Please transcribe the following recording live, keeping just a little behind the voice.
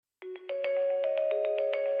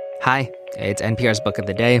Hi, it's NPR's Book of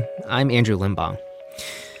the Day. I'm Andrew Limbong.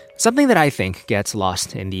 Something that I think gets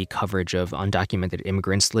lost in the coverage of undocumented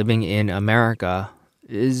immigrants living in America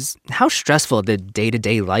is how stressful the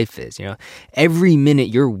day-to-day life is. Every minute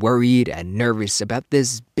you're worried and nervous about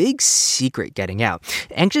this big secret getting out,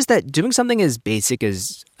 anxious that doing something as basic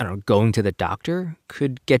as, going to the doctor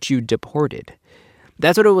could get you deported.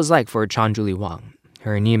 That's what it was like for Chanjuli Wang.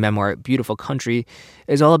 Her new memoir, Beautiful Country,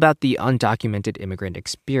 is all about the undocumented immigrant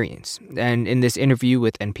experience. And in this interview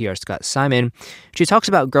with NPR's Scott Simon, she talks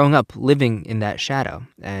about growing up living in that shadow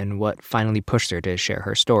and what finally pushed her to share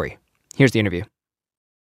her story. Here's the interview.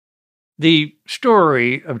 The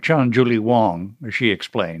story of Chanjuli Wang, as she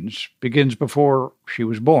explains, begins before she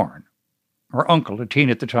was born. Her uncle, a teen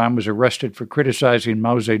at the time, was arrested for criticizing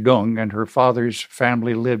Mao Zedong, and her father's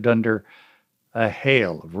family lived under a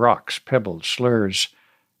hail of rocks, pebbles, slurs,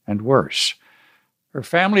 and worse. Her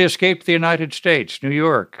family escaped the United States, New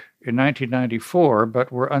York, in 1994,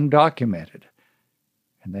 but were undocumented.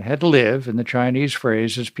 And they had to live, in the Chinese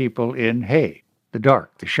phrase, as people in, the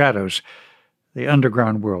dark, the shadows, the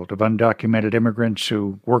underground world of undocumented immigrants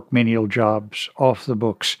who work menial jobs off the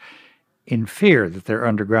books in fear that their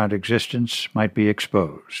underground existence might be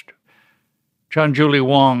exposed. Chanjuli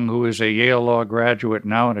Wang, who is a Yale Law graduate,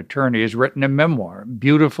 now an attorney, has written a memoir,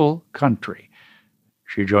 Beautiful Country.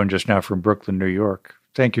 She joins us now from Brooklyn, New York.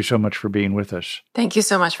 Thank you so much for being with us. Thank you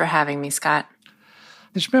so much for having me, Scott.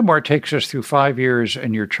 This memoir takes us through 5 years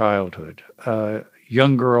in your childhood. A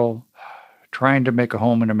young girl trying to make a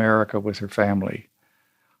home in America with her family.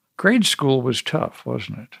 Grade school was tough,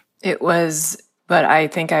 wasn't it? It was, but I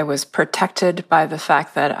think I was protected by the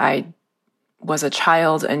fact that I was a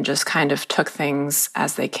child and just kind of took things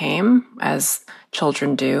as they came, as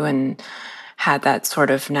children do, and had that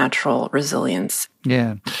sort of natural resilience.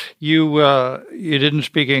 Yeah. You didn't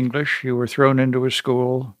speak English. You were thrown into a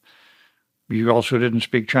school. You also didn't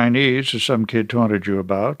speak Chinese, as some kid taunted you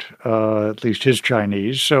about, at least his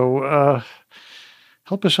Chinese. So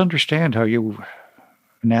help us understand how you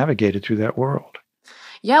navigated through that world.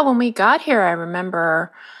 Yeah, when we got here, I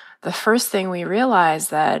remember the first thing we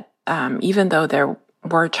realized that even though there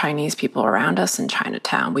were Chinese people around us in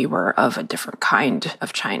Chinatown, we were of a different kind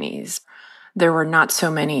of Chinese. There were not so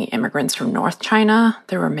many immigrants from North China.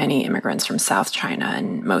 There were many immigrants from South China,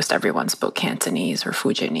 and most everyone spoke Cantonese or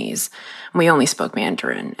Fujianese. We only spoke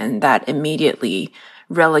Mandarin, and that immediately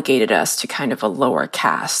relegated us to kind of a lower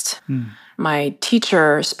caste. My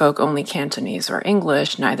teacher spoke only Cantonese or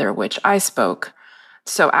English, neither of which I spoke.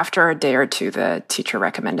 So after a day or two, the teacher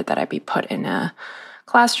recommended that I be put in a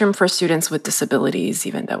classroom for students with disabilities,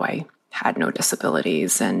 even though I had no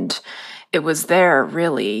disabilities. And it was there,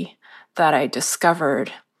 really, that I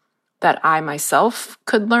discovered that I myself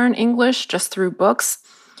could learn English just through books.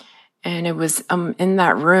 And it was in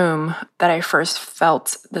that room that I first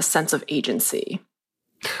felt the sense of agency.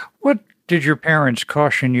 What did your parents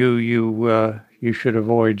caution you should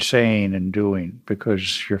avoid saying and doing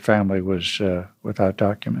because your family was without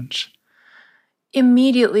documents?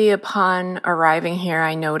 Immediately upon arriving here,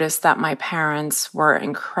 I noticed that my parents were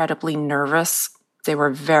incredibly nervous. They were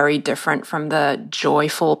very different from the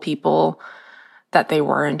joyful people that they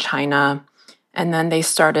were in China. And then they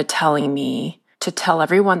started telling me to tell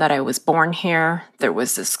everyone that I was born here. There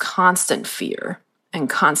was this constant fear and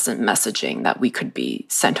constant messaging that we could be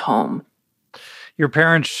sent home. Your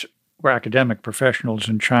parents were academic professionals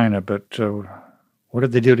in China, but what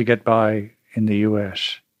did they do to get by in the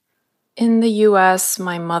U.S.? In the U.S.,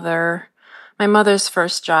 my mother's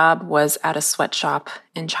first job was at a sweatshop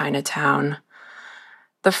in Chinatown.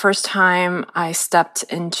 The first time I stepped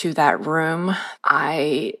into that room,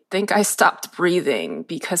 I think I stopped breathing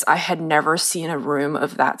because I had never seen a room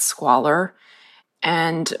of that squalor.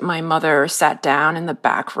 And my mother sat down in the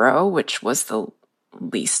back row, which was the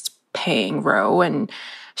least paying row, and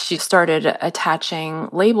she started attaching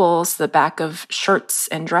labels to the back of shirts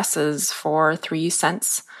and dresses for 3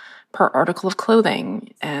 cents per article of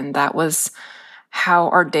clothing. And that was how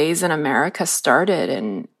our days in America started.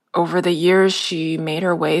 And over the years, she made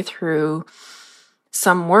her way through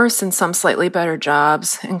some worse and some slightly better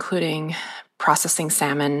jobs, including processing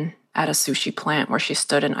salmon at a sushi plant where she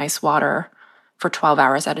stood in ice water for 12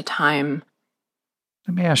 hours at a time.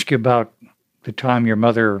 Let me ask you about the time your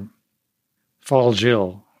mother falls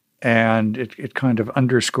ill. And it kind of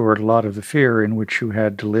underscored a lot of the fear in which you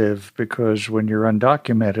had to live, because when you're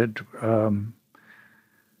undocumented,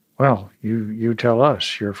 you tell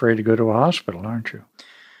us you're afraid to go to a hospital, aren't you?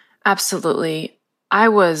 Absolutely. I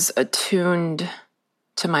was attuned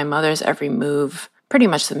to my mother's every move pretty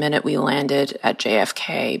much the minute we landed at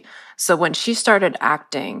JFK. So when she started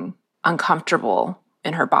acting uncomfortable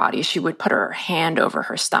in her body. She would put her hand over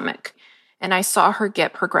her stomach. And I saw her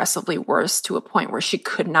get progressively worse to a point where she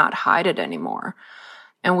could not hide it anymore.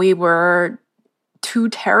 And we were too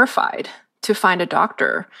terrified to find a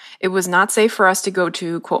doctor. It was not safe for us to go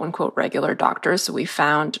to quote unquote regular doctors. So we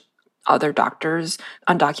found other doctors,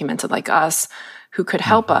 undocumented like us, who could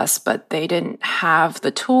help us, but they didn't have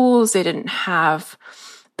the tools. They didn't have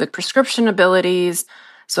the prescription abilities.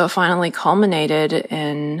 So it finally culminated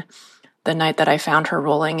in the night that I found her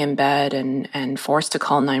rolling in bed and forced to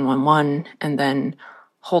call 911, and then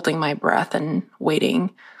holding my breath and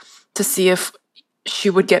waiting to see if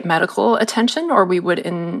she would get medical attention or we would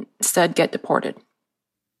instead get deported.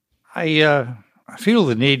 I feel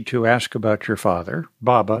the need to ask about your father,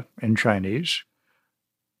 Baba in Chinese.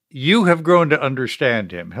 You have grown to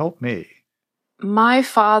understand him. Help me. My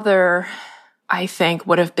father, I think,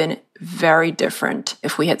 would have been very different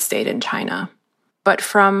if we had stayed in China. But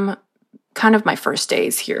from kind of my first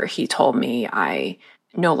days here, he told me I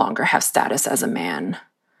no longer have status as a man.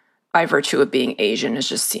 By virtue of being Asian,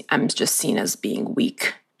 I'm just seen as being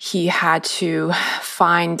weak. He had to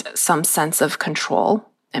find some sense of control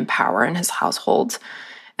and power in his household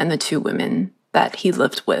and the two women that he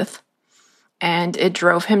lived with. And it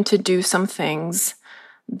drove him to do some things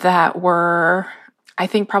that were, I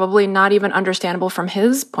think, probably not even understandable from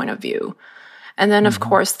his point of view. And then, of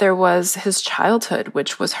course, there was his childhood,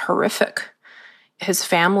 which was horrific. His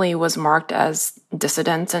family was marked as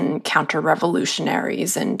dissidents and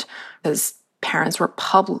counter-revolutionaries, and his parents were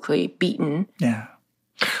publicly beaten. Yeah.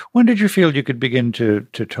 When did you feel you could begin to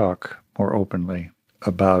talk more openly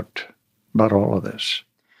about all of this?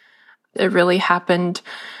 It really happened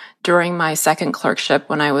during my second clerkship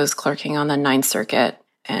when I was clerking on the Ninth Circuit,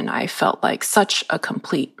 and I felt like such a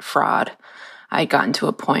complete fraud. I'd gotten to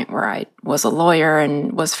a point where I was a lawyer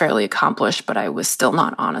and was fairly accomplished, but I was still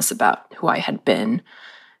not honest about who I had been.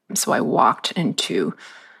 So I walked into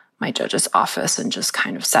my judge's office and just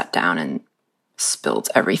kind of sat down and spilled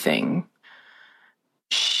everything.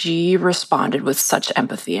 She responded with such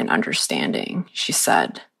empathy and understanding. She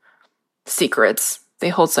said, "Secrets, they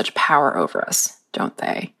hold such power over us, don't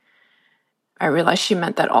they?" I realized she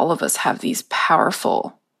meant that all of us have these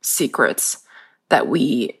powerful secrets that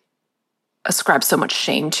we ascribe so much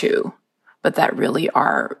shame to, but that really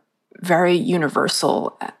are very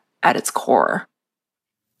universal at its core.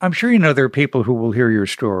 I'm sure you know there are people who will hear your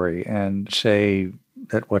story and say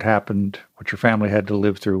that what happened, what your family had to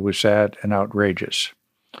live through, was sad and outrageous.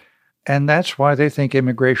 And that's why they think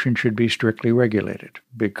immigration should be strictly regulated,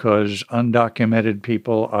 because undocumented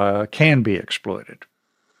people can be exploited.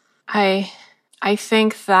 I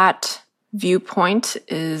think that viewpoint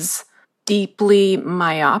is deeply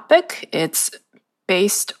myopic. It's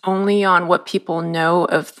based only on what people know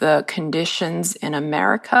of the conditions in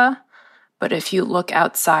America. But if you look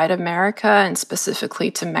outside America, and specifically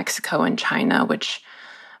to Mexico and China, which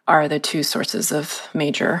are the two sources of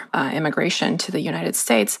major immigration to the United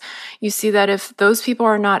States, you see that if those people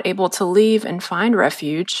are not able to leave and find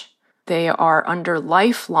refuge, they are under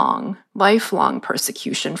lifelong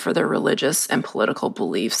persecution for their religious and political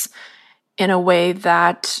beliefs in a way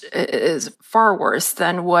that is far worse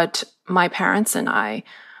than what my parents and I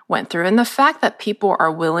went through. And the fact that people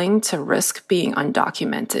are willing to risk being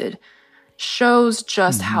undocumented shows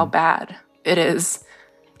just how bad it is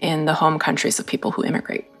in the home countries of people who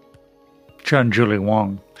immigrate. Chun Julie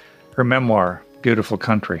Wong, her memoir, Beautiful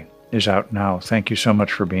Country, is out now. Thank you so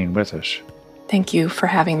much for being with us. Thank you for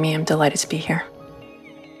having me. I'm delighted to be here.